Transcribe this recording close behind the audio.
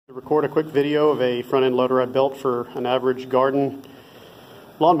Record a quick video of a front end loader I built for an average garden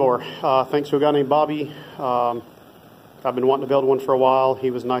lawnmower. Thanks to a guy named Bobby. I've been wanting to build one for a while.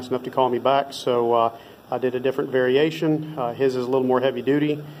 He was nice enough to call me back, so I did a different variation. His is a little more heavy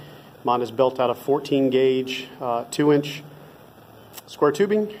duty. Mine is built out of 14 gauge 2-inch square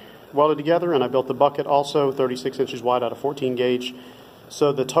tubing welded together, and I built the bucket also 36 inches wide out of 14 gauge.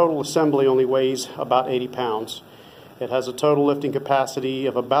 So the total assembly only weighs about 80 pounds. It has a total lifting capacity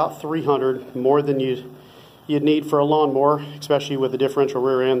of about 300, more than you'd need for a lawnmower, especially with a differential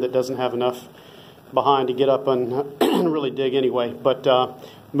rear end that doesn't have enough behind to get up and really dig anyway. But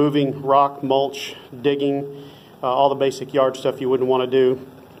moving rock, mulch, digging, all the basic yard stuff you wouldn't want to do,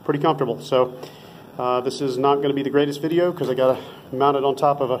 pretty comfortable. So this is not going to be the greatest video because I got to mount it on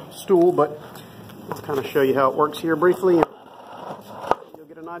top of a stool, but I'll kind of show you how it works here briefly, and you'll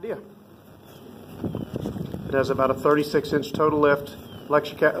get an idea. It has about a 36-inch total lift,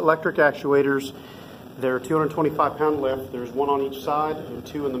 electric actuators. They're 225-pound lift. There's one on each side and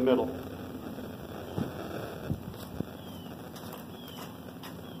two in the middle.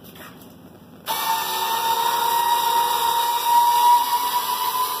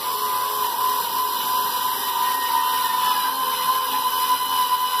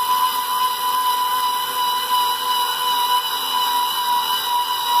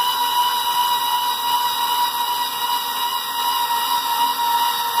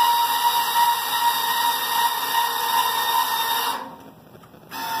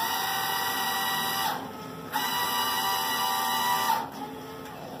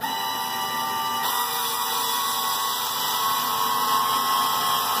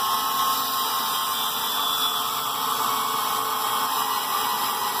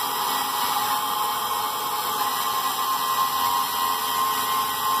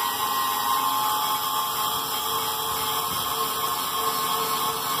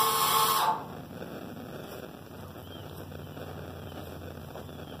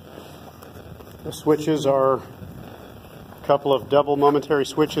 The switches are a couple of double momentary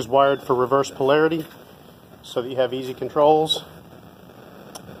switches wired for reverse polarity so that you have easy controls,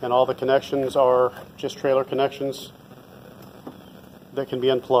 and all the connections are just trailer connections that can be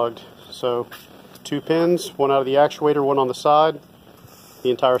unplugged. So 2 pins, one out of the actuator, one on the side. The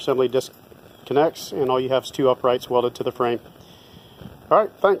entire assembly disconnects, and all you have is 2 uprights welded to the frame.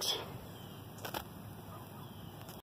 Alright, thanks.